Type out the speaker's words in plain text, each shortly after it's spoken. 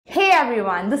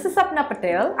everyone, this is Sapna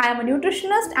Patel. I am a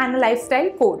nutritionist and a lifestyle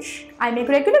coach. I make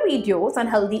regular videos on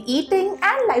healthy eating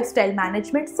and lifestyle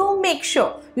management, so make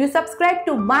sure you subscribe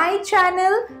to my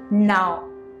channel now.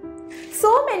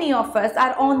 So many of us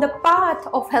are on the path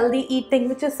of healthy eating,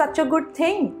 which is such a good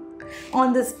thing.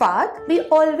 On this path, we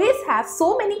always have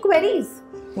so many queries.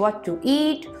 What to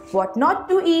eat, what not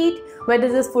to eat,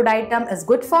 whether this food item is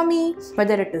good for me,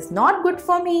 whether it is not good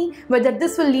for me, whether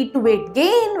this will lead to weight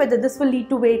gain, whether this will lead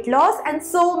to weight loss, and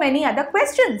so many other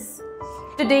questions.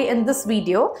 Today in this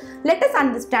video, let us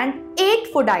understand 8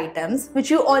 food items which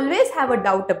you always have a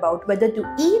doubt about whether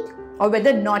to eat or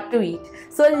whether not to eat.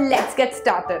 So let's get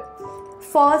started.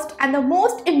 First and the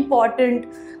most important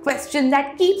question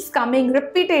that keeps coming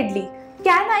repeatedly: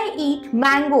 can I eat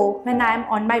mango when I am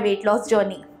on my weight loss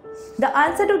journey? The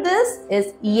answer to this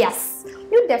is yes,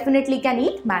 you definitely can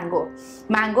eat mango.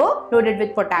 Mango, loaded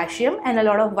with potassium and a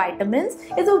lot of vitamins,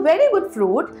 is a very good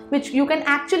fruit which you can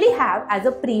actually have as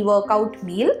a pre-workout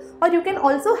meal, or you can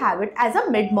also have it as a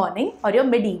mid-morning or your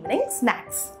mid-evening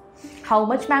snacks. How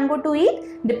much mango to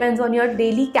eat depends on your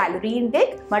daily calorie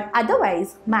intake, but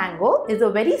otherwise mango is a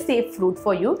very safe fruit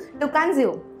for you to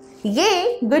consume.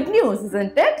 Yay! Good news,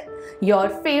 isn't it? Your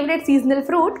favorite seasonal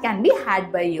fruit can be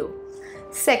had by you.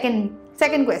 Second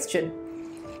question.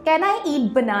 Can I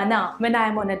eat banana when I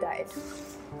am on a diet?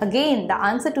 Again, the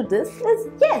answer to this is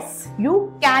yes,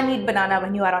 you can eat banana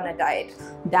when you are on a diet.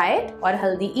 Diet or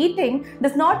healthy eating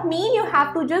does not mean you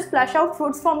have to just flush out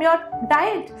fruits from your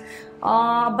diet.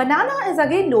 Banana is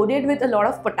again loaded with a lot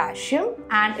of potassium,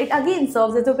 and it again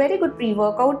serves as a very good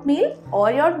pre-workout meal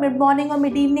or your mid-morning or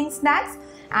mid-evening snacks.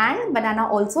 And banana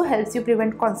also helps you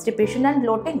prevent constipation and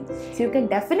bloating. So you can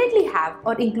definitely have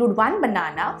or include one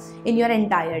banana in your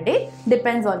entire day,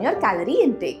 depends on your calorie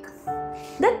intake.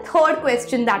 The third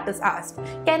question that is asked: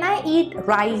 can I eat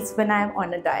rice when I am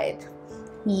on a diet?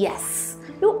 Yes,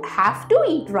 you have to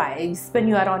eat rice when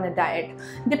you are on a diet.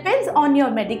 Depends on your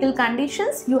medical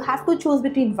conditions. You have to choose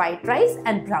between white rice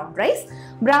and brown rice.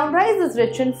 Brown rice is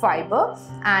rich in fiber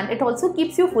and it also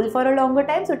keeps you full for a longer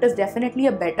time, so it is definitely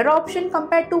a better option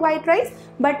compared to white rice,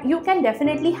 but you can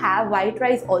definitely have white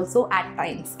rice also at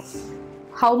times.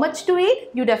 How much to eat?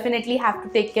 You definitely have to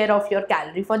take care of your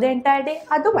calorie for the entire day,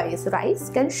 otherwise rice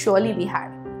can surely be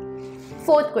had.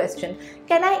 Fourth question: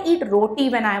 can I eat roti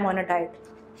when I am on a diet?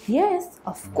 Yes,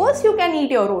 of course you can eat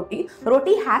your roti.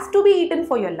 Roti has to be eaten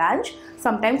for your lunch,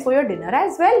 sometimes for your dinner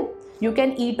as well. You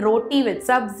can eat roti with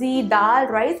sabzi, dal,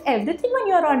 rice, everything when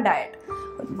you are on diet.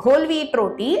 Whole wheat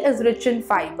roti is rich in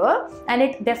fiber and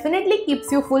it definitely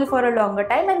keeps you full for a longer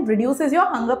time and reduces your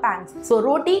hunger pangs. So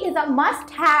roti is a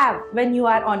must-have when you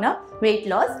are on a weight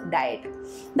loss diet.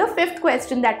 The fifth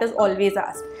question that is always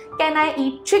asked: can I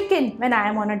eat chicken when I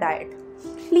am on a diet?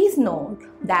 Please note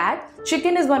that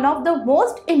chicken is one of the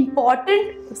most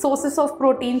important sources of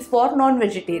proteins for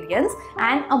non-vegetarians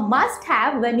and a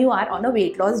must-have when you are on a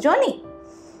weight loss journey.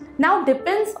 Now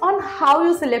depends on how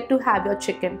you select to have your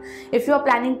chicken. If you are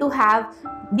planning to have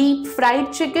deep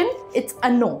fried chicken, it's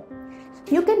a no.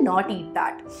 You cannot eat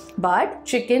that. But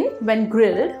chicken, when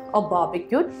grilled or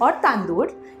barbecued or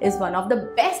tandoor, is one of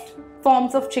the best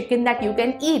forms of chicken that you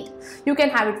can eat. You can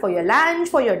have it for your lunch,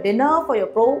 for your dinner, for your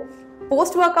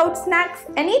post-workout snacks,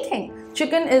 anything.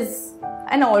 Chicken is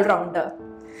an all-rounder.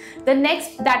 The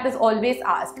next that is always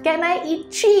asked: can I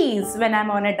eat cheese when I'm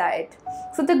on a diet?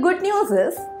 So the good news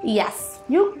is yes,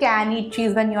 you can eat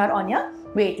cheese when you are on your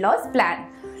weight loss plan.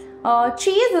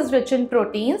 Cheese is rich in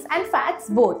proteins and fats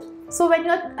both. So when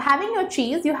you're having your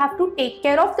cheese, you have to take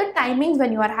care of the timings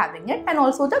when you are having it and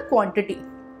also the quantity.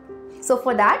 So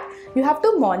for that, you have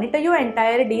to monitor your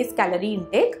entire day's calorie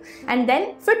intake and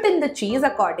then fit in the cheese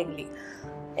accordingly.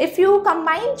 If you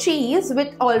combine cheese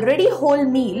with already whole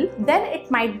meal, then it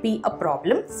might be a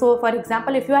problem. So for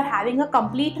example, if you are having a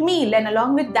complete meal and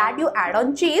along with that you add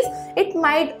on cheese, it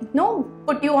might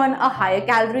put you on a higher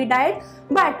calorie diet.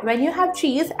 But when you have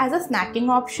cheese as a snacking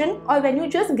option or when you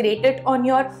just grate it on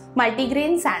your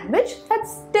multigrain sandwich,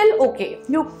 that's still okay.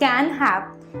 You can have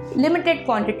limited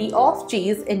quantity of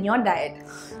cheese in your diet.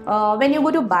 When you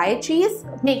go to buy cheese,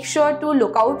 make sure to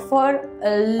look out for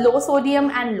low sodium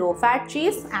and low fat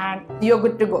cheese and you're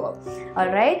good to go.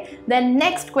 Alright, then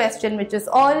next question which is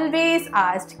always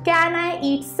asked: can I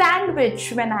eat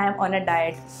sandwich when I am on a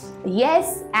diet?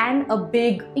 Yes, and a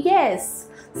big yes.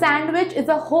 Sandwich is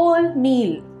a whole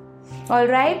meal.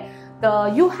 Alright,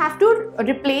 you have to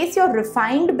replace your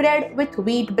refined bread with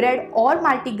wheat bread or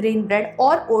multigrain bread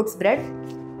or oats bread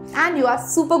and you are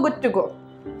super good to go.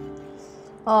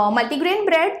 multigrain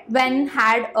bread, when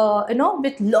had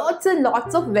with lots and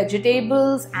lots of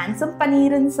vegetables and some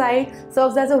paneer inside,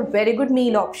 serves as a very good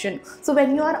meal option. So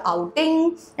when you are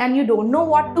outing and you don't know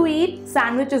what to eat,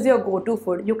 sandwich is your go-to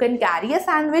food. You can carry a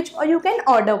sandwich or you can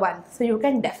order one. So you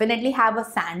can definitely have a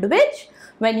sandwich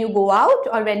when you go out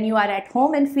or when you are at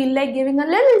home and feel like giving a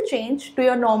little change to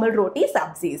your normal roti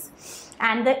sabzis.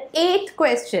 And the 8th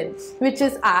question, which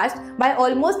is asked by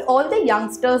almost all the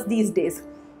youngsters these days: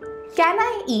 can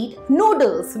I eat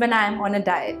noodles when I am on a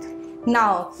diet?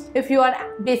 Now, if you are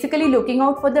basically looking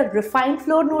out for the refined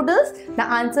flour noodles, the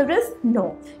answer is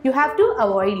no. You have to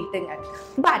avoid eating it.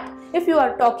 But if you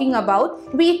are talking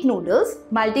about wheat noodles,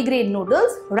 multigrain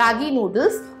noodles, ragi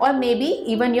noodles, or maybe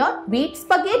even your wheat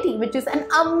spaghetti, which is an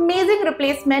amazing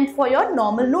replacement for your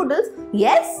normal noodles,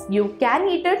 yes, you can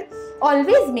eat it.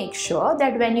 Always make sure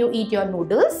that when you eat your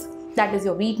noodles, that is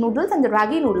your wheat noodles and the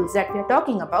ragi noodles that we are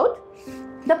talking about,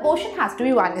 the portion has to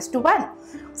be 1:1.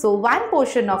 So 1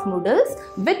 portion of noodles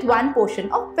with 1 portion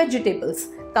of vegetables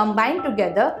combined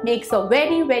together makes a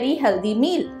very, very healthy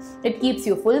meal. It keeps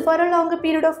you full for a longer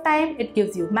period of time. It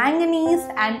gives you manganese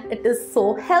and it is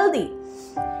so healthy.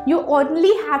 You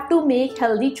only have to make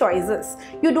healthy choices.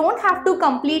 You don't have to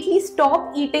completely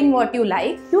stop eating what you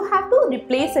like. You have to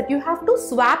replace it. You have to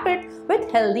swap it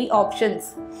with healthy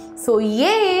options. So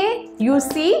yay! You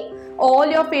see, all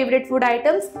your favorite food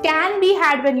items can be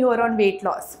had when you are on weight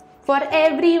loss. For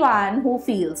everyone who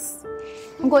feels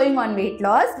going on weight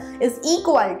loss is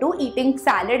equal to eating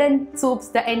salad and soups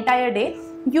the entire day,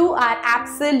 you are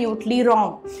absolutely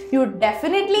wrong. You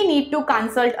definitely need to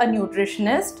consult a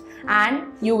nutritionist and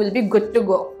you will be good to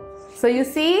go. So you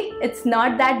see, it's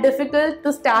not that difficult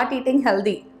to start eating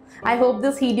healthy. I hope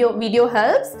this video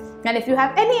helps, and if you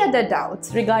have any other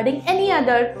doubts regarding any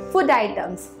other food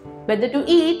items, whether to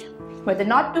eat, whether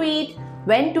not to eat,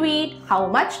 when to eat, how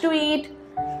much to eat,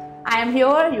 I am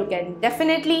here. You can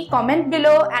definitely comment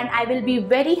below and I will be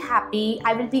very happy.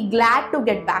 I will be glad to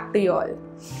get back to you all.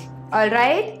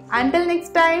 Alright, until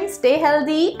next time, stay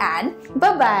healthy and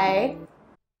bye-bye.